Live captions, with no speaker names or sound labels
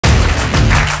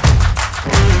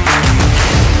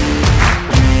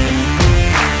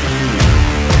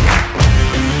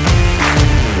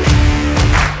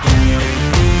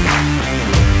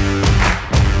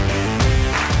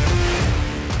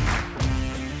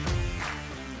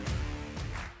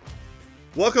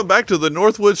Welcome back to the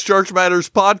NorthWoods Church Matters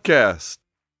podcast.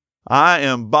 I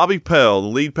am Bobby Pell, the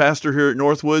lead pastor here at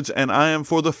NorthWoods, and I am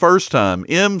for the first time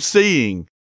emceeing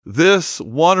this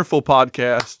wonderful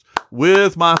podcast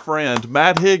with my friend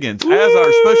Matt Higgins as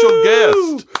our special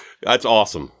guest. That's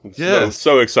awesome. Yes.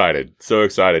 So excited. So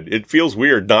excited. It feels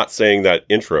weird not saying that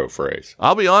intro phrase.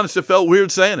 I'll be honest, it felt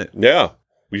weird saying it. Yeah.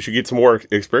 We should get some more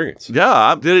experience. Yeah,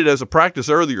 I did it as a practice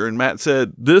earlier, and Matt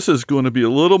said, this is going to be a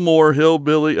little more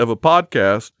hillbilly of a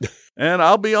podcast. And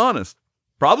I'll be honest,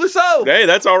 probably so. Hey,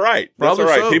 that's all right. That's Probably all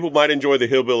right. so. People might enjoy the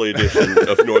hillbilly edition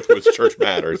of NorthWoods Church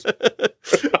Matters.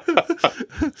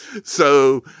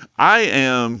 So I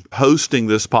am hosting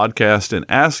this podcast and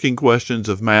asking questions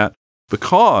of Matt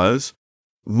because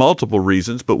multiple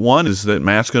reasons, but one is that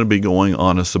Matt's going to be going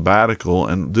on a sabbatical,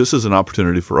 and this is an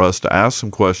opportunity for us to ask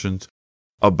some questions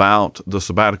about the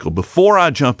sabbatical. Before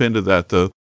I jump into that, though,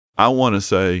 I want to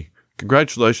say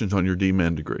congratulations on your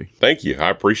D-Min degree. Thank you. I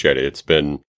appreciate it. It's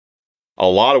been a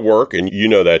lot of work, and you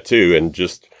know that too, and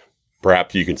just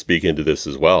perhaps you can speak into this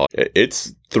as well.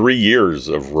 It's 3 years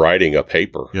of writing a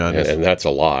paper, and that's a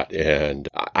lot. And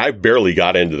I barely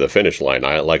got into the finish line.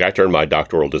 I turned my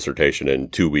doctoral dissertation in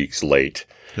 2 weeks late,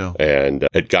 and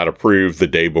it got approved the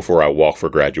day before I walked for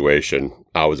graduation.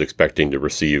 I was expecting to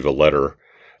receive a letter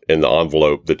in the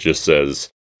envelope that just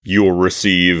says, "You will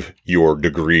receive your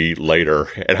degree later."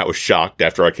 And I was shocked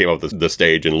after I came off the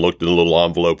stage and looked in the little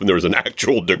envelope, and there was an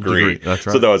actual degree. That's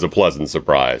right. So that was a pleasant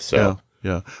surprise. So.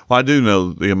 Yeah. Well, I do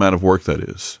know the amount of work that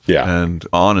is. Yeah. And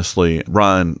honestly,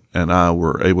 Ryan and I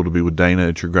were able to be with Dana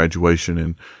at your graduation.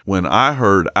 And when I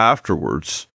heard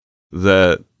afterwards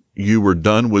that you were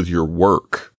done with your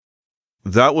work,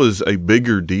 that was a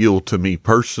bigger deal to me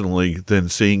personally than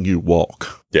seeing you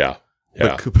walk. Yeah.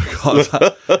 Yeah. Because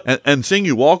and seeing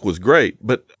you walk was great,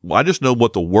 but I just know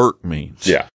what the work means.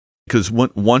 Yeah. Because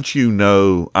once you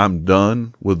know I'm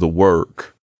done with the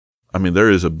work, I mean, there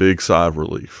is a big sigh of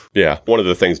relief. Yeah. One of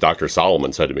the things Dr.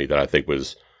 Solomon said to me that I think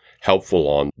was helpful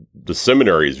on the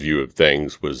seminary's view of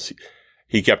things was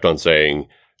he kept on saying,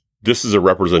 this is a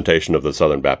representation of the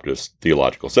Southern Baptist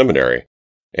Theological Seminary,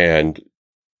 and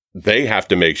they have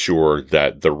to make sure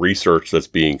that the research that's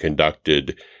being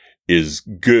conducted is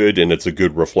good, and it's a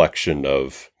good reflection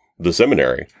of the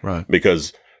seminary. Right.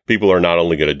 Because people are not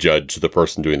only going to judge the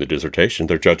person doing the dissertation,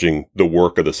 they're judging the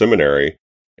work of the seminary,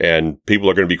 and people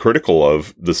are going to be critical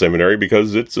of the seminary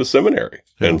because it's a seminary.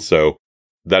 Yeah. And so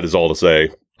that is all to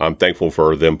say, I'm thankful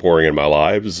for them pouring in my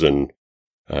lives and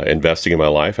investing in my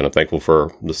life, and I'm thankful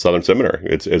for the Southern Seminary.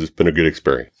 It's been a good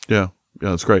experience. Yeah,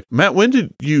 that's great. Matt, when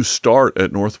did you start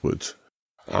at NorthWoods?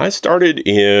 I started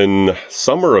in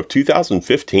summer of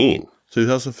 2015.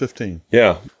 2015.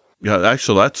 Yeah. Yeah,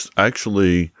 actually, that's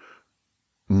actually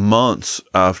months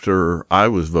after I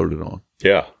was voted on.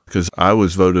 Yeah. Because I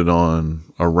was voted on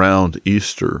around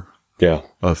Easter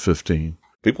of 15.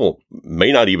 People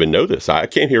may not even know this. I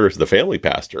came here as the family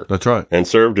pastor. That's right. And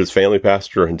served as family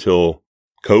pastor until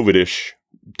COVID-ish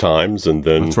times, and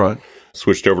then that's right.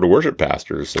 Switched over to worship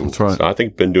pastors. And that's right. So I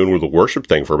think I've been doing with the worship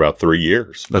thing for about 3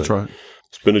 years. That's right.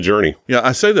 It's been a journey. Yeah,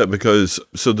 I say that because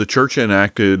the church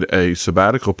enacted a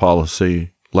sabbatical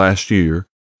policy last year,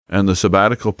 and the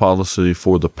sabbatical policy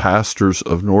for the pastors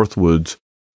of NorthWoods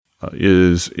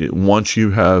is once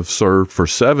you have served for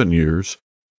 7 years,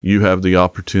 you have the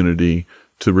opportunity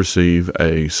to receive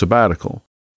a sabbatical.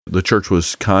 The church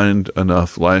was kind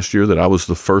enough last year that I was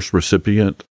the first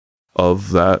recipient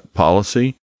of that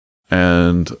policy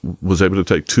and was able to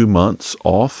take 2 months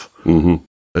off. Mm-hmm.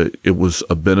 It was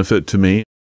a benefit to me.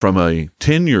 From a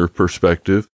tenure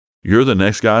perspective, you're the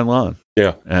next guy in line.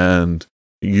 Yeah. And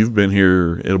you've been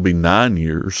here, it'll be 9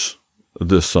 years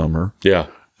this summer. Yeah.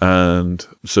 And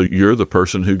so you're the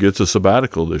person who gets a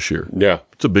sabbatical this year. Yeah.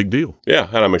 It's a big deal. Yeah.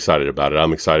 And I'm excited about it.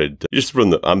 I'm excited just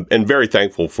I'm very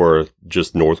thankful for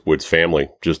just NorthWoods family,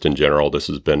 just in general. This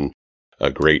has been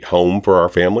a great home for our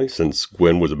family since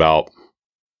Gwen was about,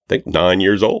 I think, 9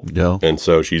 years old. Yeah. And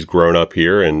so she's grown up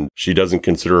here, and she doesn't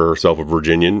consider herself a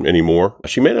Virginian anymore.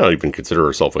 She may not even consider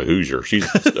herself a Hoosier. She's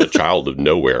a child of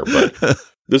nowhere, but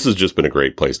this has just been a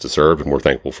great place to serve. And we're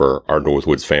thankful for our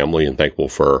NorthWoods family and thankful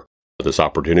for this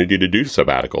opportunity to do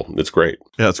sabbatical. It's great.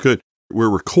 Yeah, it's good. We're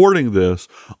recording this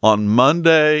on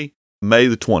Monday, May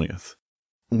the 20th.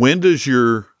 When does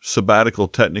your sabbatical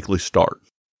technically start?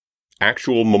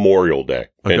 Actual Memorial Day.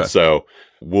 Okay. And so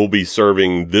we'll be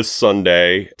serving this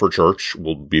Sunday for church.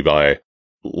 Will be my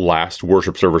last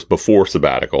worship service before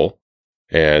sabbatical.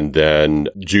 And then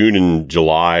June and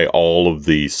July, all of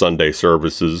the Sunday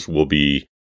services will be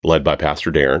led by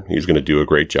Pastor Darren. He's going to do a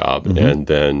great job. Mm-hmm. And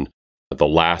then the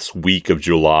last week of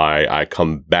July, I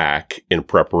come back in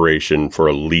preparation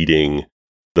for leading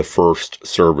the first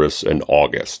service in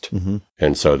August. Mm-hmm.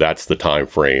 And so that's the time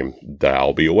frame that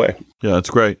I'll be away. Yeah, that's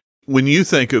great. When you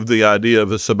think of the idea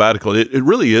of a sabbatical, it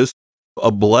really is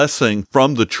a blessing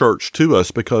from the church to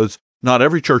us because not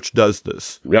every church does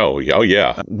this. Oh,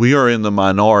 yeah. We are in the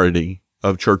minority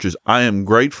of churches. I am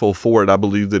grateful for it. I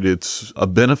believe that it's a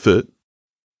benefit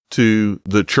to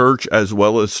the church as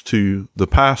well as to the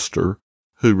pastor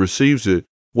who receives it.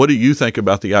 What do you think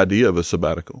about the idea of a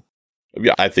sabbatical?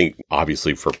 Yeah, I think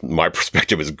obviously from my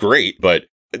perspective is great, but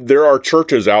there are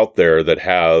churches out there that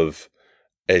have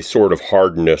a sort of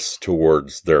hardness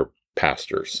towards their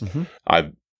pastors. Mm-hmm.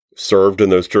 I've served in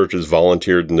those churches,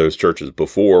 volunteered in those churches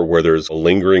before, where there's a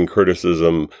lingering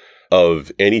criticism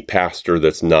of any pastor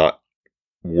that's not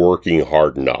working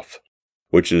hard enough,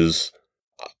 which is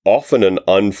often an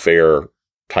unfair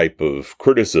type of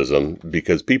criticism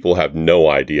because people have no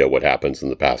idea what happens in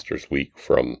the pastor's week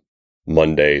from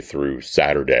Monday through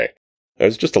Saturday.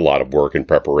 There's just a lot of work and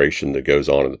preparation that goes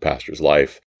on in the pastor's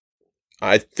life.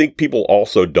 I think people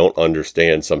also don't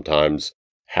understand sometimes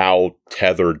how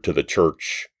tethered to the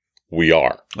church we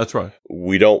are. That's right.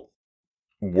 We don't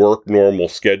work normal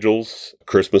schedules.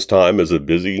 Christmas time is a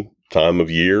busy time of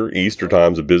year. Easter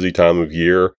time is a busy time of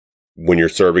year. When you're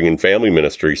serving in family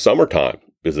ministry, summertime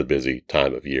is a busy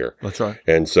time of year. That's right.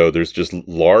 And so there's just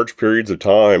large periods of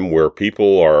time where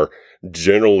people are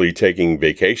generally taking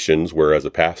vacations, whereas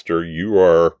a pastor, you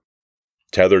are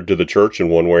tethered to the church in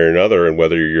one way or another. And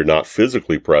whether you're not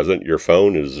physically present, your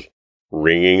phone is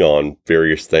ringing on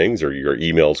various things, or your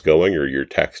email's going, or your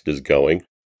text is going.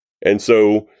 And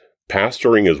so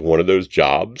pastoring is one of those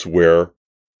jobs where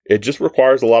it just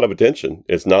requires a lot of attention.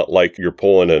 It's not like you're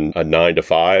pulling a 9 to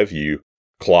 5, you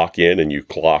clock in and you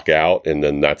clock out, and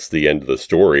then that's the end of the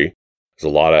story.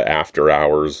 There's a lot of after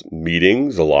hours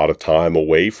meetings, a lot of time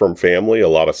away from family, a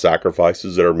lot of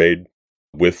sacrifices that are made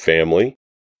with family.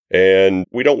 And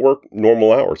we don't work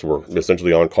normal hours. We're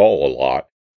essentially on call a lot.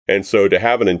 And so to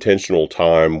have an intentional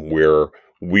time where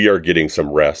we are getting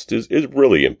some rest is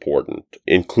really important,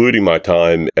 including my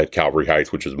time at Calvary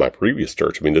Heights, which is my previous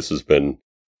church. I mean, this has been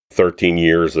 13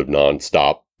 years of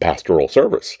nonstop pastoral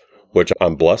service, which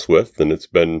I'm blessed with, and it's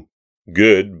been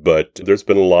good, but there's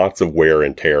been lots of wear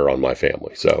and tear on my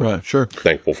family. So right, sure.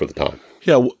 Thankful for the time.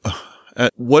 Yeah.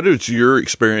 What has your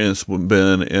experience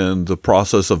been in the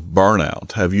process of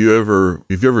burnout? Have you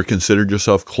ever considered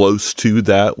yourself close to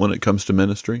that when it comes to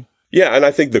ministry? Yeah. And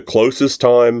I think the closest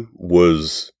time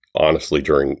was honestly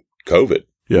during COVID,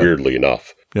 weirdly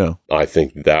enough. Yeah. I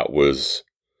think that was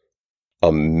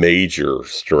a major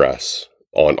stress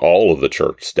on all of the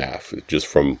church staff, just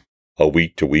from a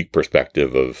week to week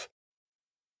perspective of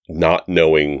not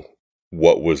knowing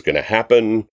what was going to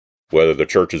happen, whether the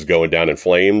church is going down in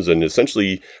flames. And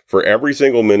essentially for every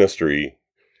single ministry,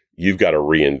 you've got to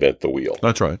reinvent the wheel.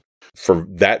 That's right. For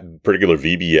that particular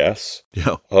VBS.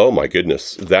 Yeah. Oh my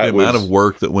goodness. The amount of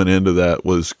work that went into that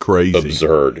was crazy.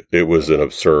 Absurd. It was an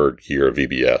absurd year of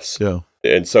VBS. Yeah.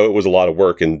 And so it was a lot of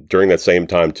work. And during that same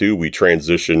time too, we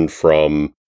transitioned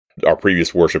from our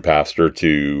previous worship pastor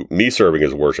to me serving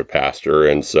as a worship pastor.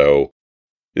 And so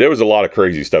there was a lot of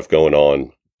crazy stuff going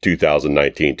on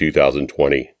 2019,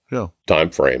 2020 time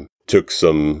frame. Took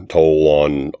some toll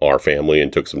on our family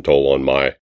and took some toll on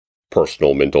my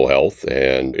personal mental health.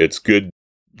 And it's good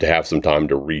to have some time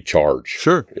to recharge.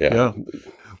 Sure. Yeah.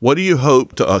 What do you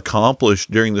hope to accomplish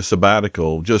during the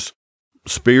sabbatical? Just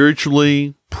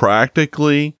spiritually,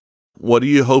 practically, what are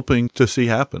you hoping to see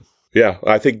happen? Yeah,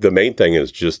 I think the main thing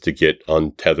is just to get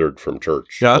untethered from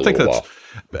church. Yeah, I think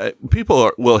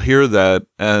people will hear that.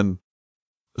 And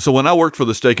so when I worked for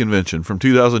the state convention from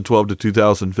 2012 to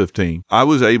 2015, I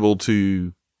was able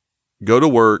to go to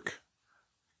work,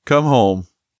 come home,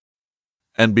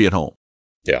 and be at home.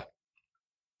 Yeah.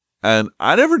 And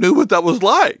I never knew what that was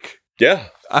like. Yeah.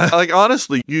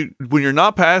 Honestly, when you're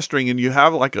not pastoring and you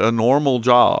have like a normal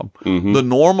job, mm-hmm. the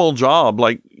normal job,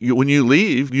 when you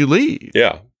leave, you leave.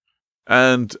 Yeah.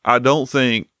 And I don't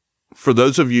think, for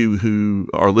those of you who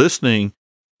are listening,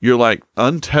 you're like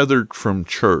untethered from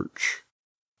church.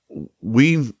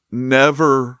 We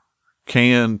never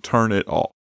can turn it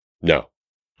off. No.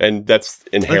 And that's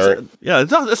inherent.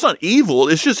 It's not evil.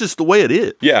 It's just the way it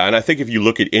is. Yeah. And I think if you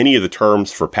look at any of the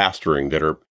terms for pastoring that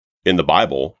are in the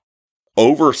Bible,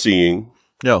 overseeing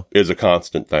is a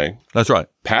constant thing. That's right.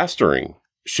 Pastoring,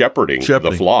 shepherding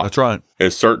the flock. That's right.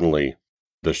 Is certainly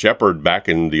the shepherd. Back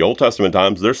in the Old Testament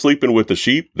times, they're sleeping with the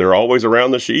sheep. They're always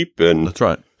around the sheep. And that's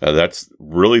right. That's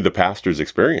really the pastor's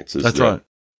experience. That's right.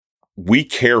 We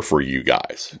care for you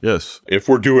guys. Yes. If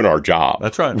we're doing our job.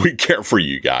 That's right. We care for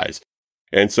you guys.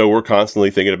 And so we're constantly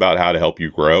thinking about how to help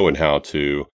you grow and how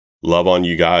to love on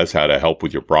you guys, how to help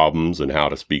with your problems, and how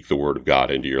to speak the word of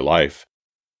God into your life.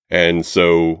 And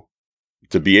so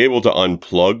to be able to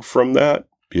unplug from that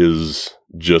is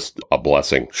just a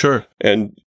blessing. Sure.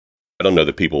 And I don't know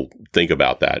that people think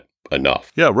about that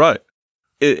enough. Yeah, right.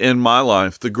 In my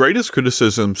life, the greatest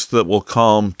criticisms that will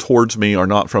come towards me are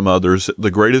not from others. The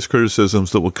greatest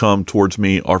criticisms that will come towards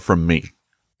me are from me.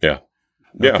 Yeah.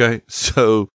 Okay.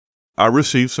 So I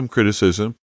receive some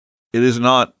criticism. It is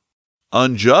not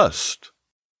unjust.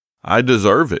 I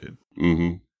deserve it.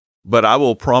 Mm-hmm. But I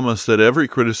will promise that every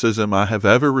criticism I have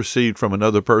ever received from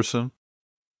another person,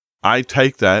 I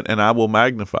take that and I will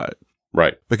magnify it.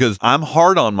 Right. Because I'm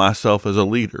hard on myself as a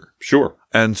leader. Sure.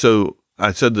 And so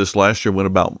I said this last year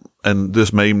and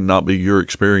this may not be your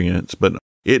experience, but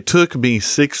it took me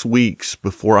 6 weeks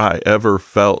before I ever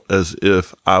felt as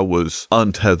if I was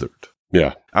untethered.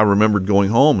 Yeah. I remembered going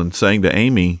home and saying to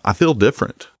Amy, I feel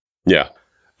different. Yeah.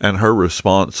 And her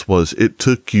response was, it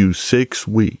took you 6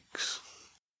 weeks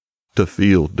to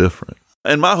feel different.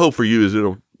 And my hope for you is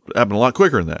it'll happen a lot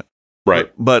quicker than that.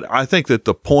 Right. But I think that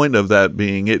the point of that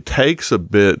being, it takes a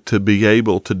bit to be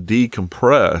able to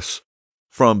decompress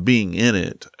from being in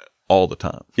it all the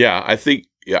time. Yeah, I think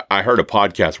I heard a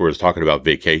podcast where it was talking about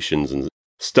vacations and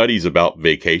studies about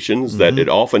vacations, that it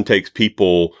often takes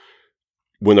people,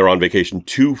 when they're on vacation,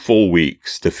 2 full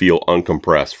weeks to feel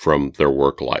uncompressed from their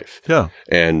work life. Yeah.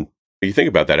 And you think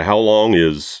about that, how long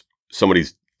is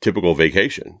somebody's typical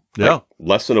vacation? Yeah. Like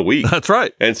less than a week. That's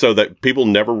right. And so that people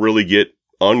never really get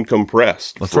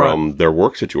uncompressed from their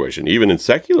work situation, even in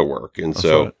secular work. And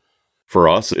so for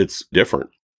us, it's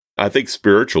different. I think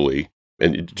spiritually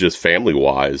and just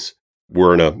family-wise,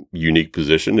 we're in a unique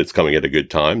position. It's coming at a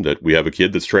good time that we have a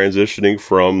kid that's transitioning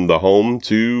from the home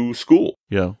to school.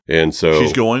 Yeah. And so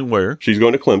she's going where? She's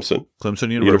going to Clemson.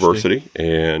 Clemson University.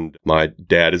 And my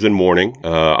dad is in mourning.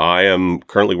 I am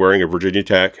currently wearing a Virginia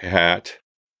Tech hat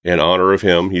in honor of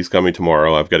him. He's coming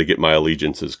tomorrow. I've got to get my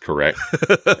allegiances correct.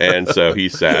 And so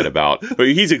he's sad but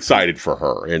he's excited for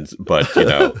her. But,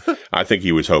 I think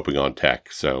he was hoping on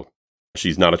Tech. So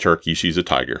she's not a turkey. She's a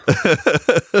tiger.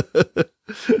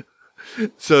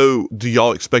 So do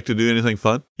y'all expect to do anything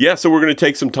fun? Yeah. So we're going to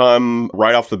take some time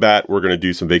right off the bat. We're going to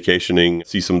do some vacationing,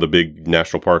 see some of the big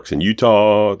national parks in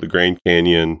Utah, the Grand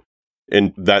Canyon.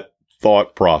 And that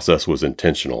thought process was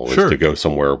intentional, is to go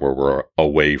somewhere where we're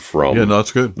away from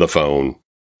that's good. The phone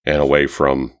and away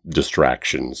from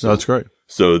distractions. That's great.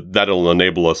 So that'll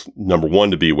enable us, number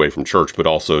one, to be away from church, but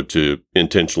also to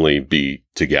intentionally be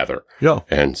together. Yeah.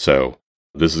 And so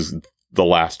this is the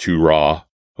last hurrah.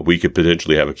 We could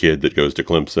potentially have a kid that goes to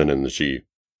Clemson and she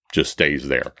just stays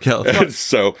there. Yeah, that's right.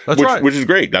 So, that's which is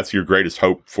great. That's your greatest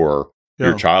hope for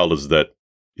your child, is that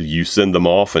you send them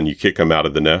off and you kick them out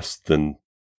of the nest, and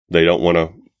they don't want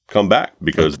to come back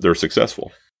because they're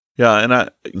successful. Yeah, and I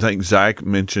think Zach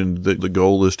mentioned that the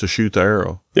goal is to shoot the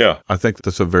arrow. Yeah. I think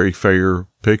that's a very fair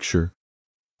picture.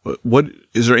 What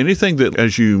is there anything that,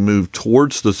 as you move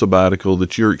towards the sabbatical,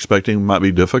 that you're expecting might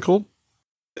be difficult?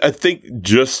 I think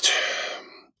just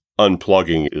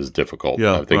unplugging is difficult.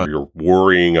 Yeah, I think you're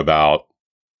worrying about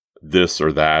this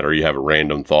or that, or you have a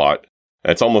random thought.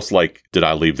 It's almost like, did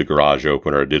I leave the garage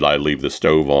open or did I leave the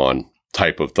stove on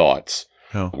type of thoughts.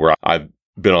 Yeah. Where I've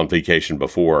been on vacation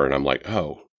before and I'm like,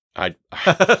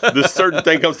 this certain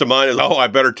thing comes to mind is, I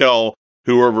better tell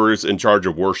whoever is in charge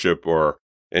of worship or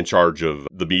in charge of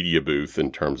the media booth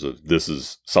in terms of this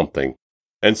is something.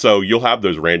 And so you'll have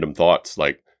those random thoughts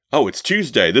like, it's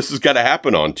Tuesday. This has got to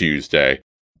happen on Tuesday.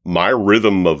 My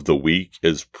rhythm of the week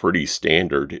is pretty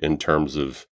standard in terms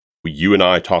of you and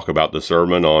I talk about the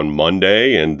sermon on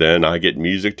Monday, and then I get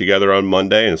music together on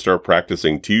Monday and start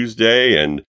practicing Tuesday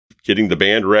and getting the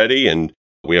band ready. And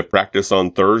we have practice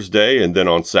on Thursday. And then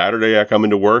on Saturday, I come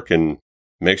into work and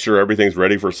make sure everything's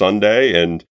ready for Sunday.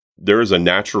 And there is a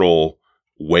natural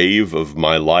wave of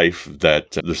my life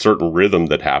that there's a certain rhythm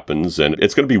that happens. And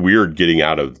it's going to be weird getting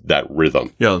out of that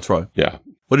rhythm. Yeah, that's right. Yeah.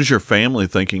 What is your family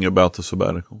thinking about the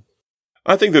sabbatical?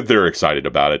 I think that they're excited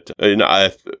about it. And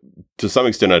to some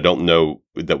extent, I don't know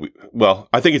that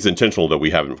I think it's intentional that we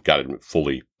haven't got it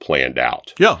fully planned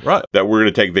out. Yeah, right. That we're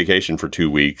going to take vacation for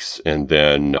 2 weeks, and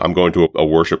then I'm going to a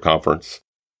worship conference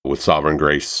with Sovereign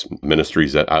Grace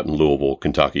Ministries out in Louisville,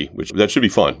 Kentucky, that should be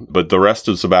fun. But the rest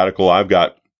of the sabbatical, I've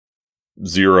got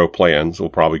zero plans. We'll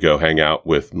probably go hang out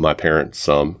with my parents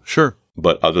some. Sure.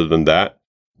 But other than that,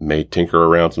 may tinker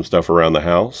around some stuff around the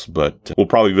house, but we'll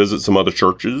probably visit some other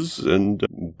churches and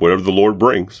whatever the Lord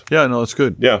brings. Yeah, no, that's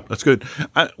good. Yeah. That's good.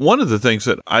 One of the things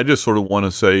that I just sort of want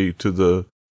to say to the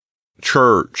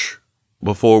church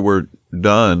before we're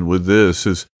done with this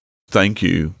is thank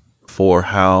you for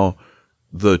how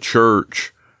the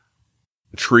church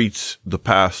treats the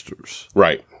pastors.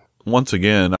 Right. Once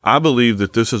again, I believe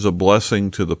that this is a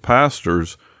blessing to the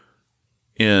pastors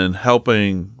in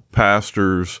helping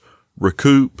pastors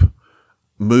recoup,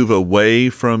 move away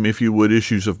from, if you would,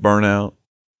 issues of burnout.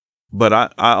 But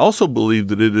I also believe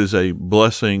that it is a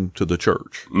blessing to the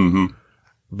church. Mm-hmm.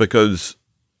 Because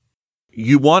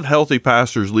you want healthy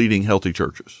pastors leading healthy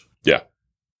churches. Yeah.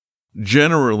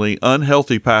 Generally,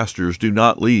 unhealthy pastors do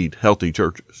not lead healthy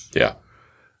churches. Yeah.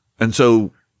 And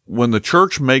so when the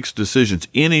church makes decisions,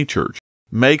 any church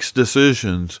makes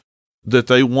decisions that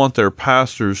they want their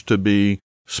pastors to be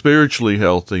spiritually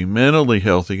healthy, mentally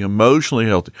healthy, emotionally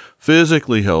healthy,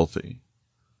 physically healthy,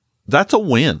 that's a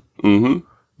win. Mm-hmm.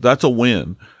 That's a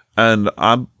win. And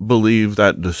I believe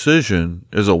that decision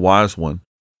is a wise one.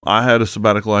 I had a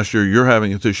sabbatical last year. You're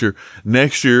having it this year.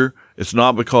 Next year, it's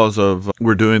not because of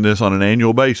we're doing this on an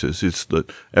annual basis. It's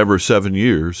every 7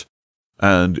 years.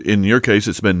 And in your case,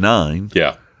 it's been 9.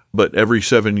 Yeah. But every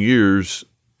 7 years,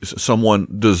 someone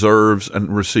deserves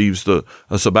and receives a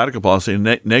sabbatical policy. And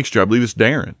next year, I believe it's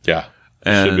Darren. Yeah.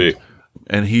 And, should be.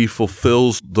 And he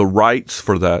fulfills the rights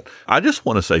for that. I just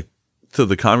want to say to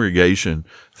the congregation,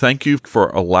 thank you for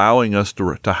allowing us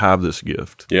to have this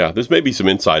gift. Yeah, this may be some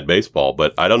inside baseball,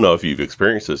 but I don't know if you've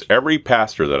experienced this. Every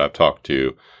pastor that I've talked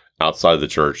to outside of the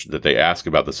church that they ask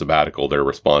about the sabbatical, their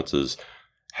response is,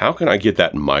 how can I get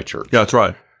that in my church? Yeah, that's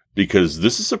right. Because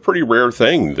this is a pretty rare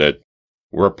thing that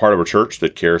we're a part of a church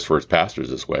that cares for its pastors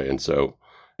this way. And so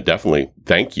definitely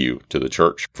thank you to the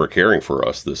church for caring for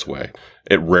us this way.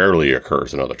 It rarely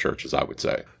occurs in other churches, I would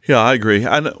say. Yeah, I agree.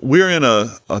 And we're in a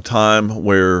time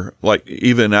where, like,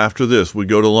 even after this, we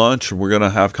go to lunch and we're going to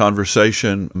have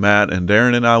conversation, Matt and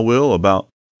Darren and I will, about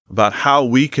how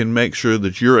we can make sure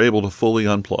that you're able to fully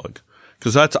unplug.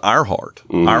 Because that's our heart.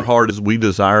 Mm-hmm. Our heart is we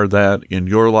desire that in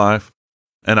your life.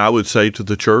 And I would say to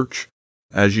the church,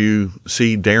 as you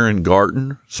see Darren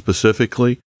Garten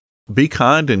specifically, be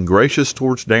kind and gracious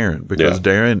towards Darren, because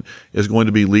Darren is going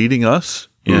to be leading us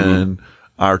in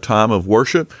our time of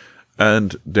worship.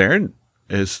 And Darren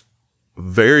is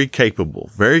very capable,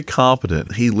 very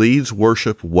competent. He leads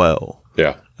worship well.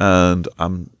 Yeah. And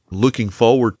I'm looking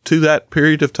forward to that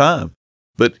period of time.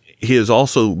 But he has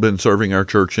also been serving our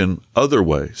church in other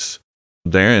ways.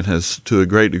 Darren has, to a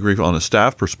great degree, on a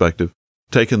staff perspective,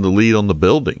 taken the lead on the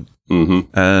building.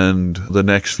 Mm-hmm. And the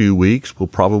next few weeks, we'll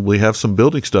probably have some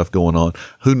building stuff going on.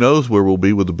 Who knows where we'll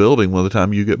be with the building by the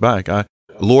time you get back.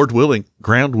 Lord willing,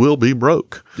 ground will be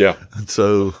broke. Yeah. And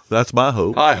so that's my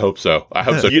hope. I hope so.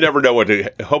 You never know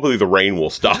hopefully the rain will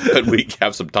stop and we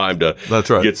have some time to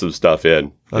get some stuff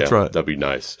in. That's right. That'd be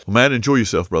nice. Well, Matt, enjoy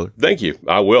yourself, brother. Thank you.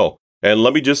 I will. And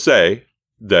let me just say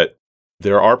that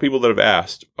there are people that have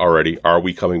asked already, are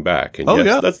we coming back? And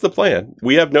that's the plan.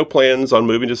 We have no plans on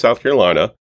moving to South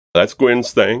Carolina. That's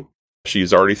Gwen's thing.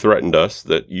 She's already threatened us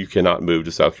that you cannot move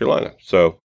to South Carolina.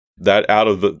 So that out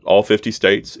of all 50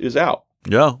 states is out.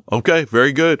 Yeah. Okay.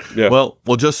 Very good. Yeah. Well,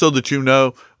 just so that you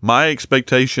know, my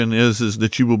expectation is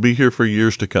that you will be here for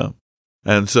years to come.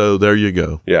 And so there you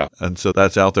go. Yeah. And so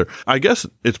that's out there. I guess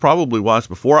it's probably wise,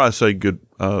 before I say good,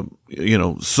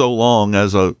 so long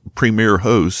as a premier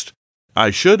host, I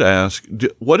should ask,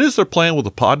 what is their plan with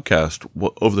the podcast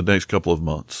over the next couple of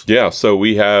months? Yeah. So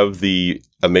we have the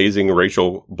amazing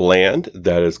Rachel Bland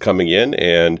that is coming in,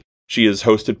 and she has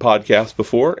hosted podcasts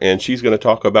before, and she's going to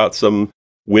talk about some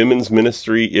women's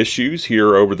ministry issues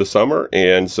here over the summer.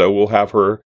 And so we'll have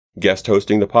her guest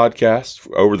hosting the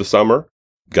podcast over the summer.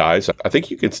 Guys, I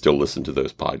think you can still listen to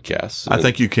those podcasts. I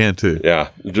think you can too.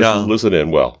 Yeah. Listen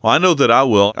in well. I know that I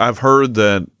will. I've heard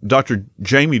that Dr.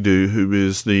 Jamie Dew, who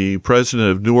is the president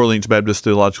of New Orleans Baptist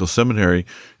Theological Seminary,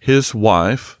 his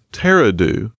wife, Tara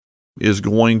Dew, is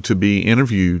going to be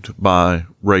interviewed by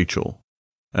Rachel.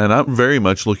 And I'm very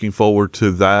much looking forward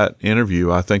to that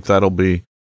interview. I think that'll be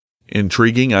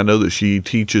intriguing. I know that she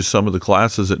teaches some of the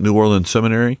classes at New Orleans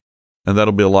Seminary, and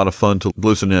that'll be a lot of fun to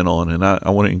listen in on. And I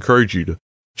want to encourage you to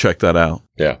check that out.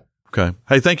 Yeah. Okay.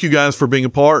 Hey, thank you guys for being a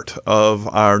part of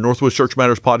our NorthWoods Church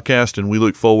Matters podcast, and we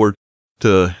look forward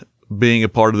to being a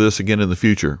part of this again in the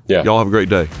future. Yeah. Y'all have a great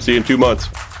day. See you in 2 months.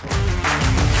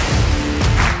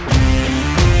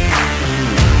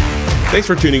 Thanks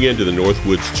for tuning in to the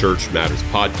NorthWoods Church Matters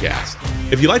podcast.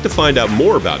 If you'd like to find out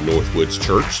more about NorthWoods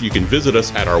Church, you can visit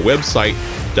us at our website,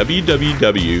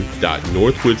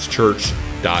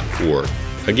 www.northwoodschurch.org.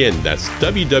 Again, that's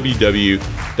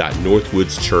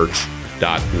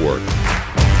www.northwoodschurch.org.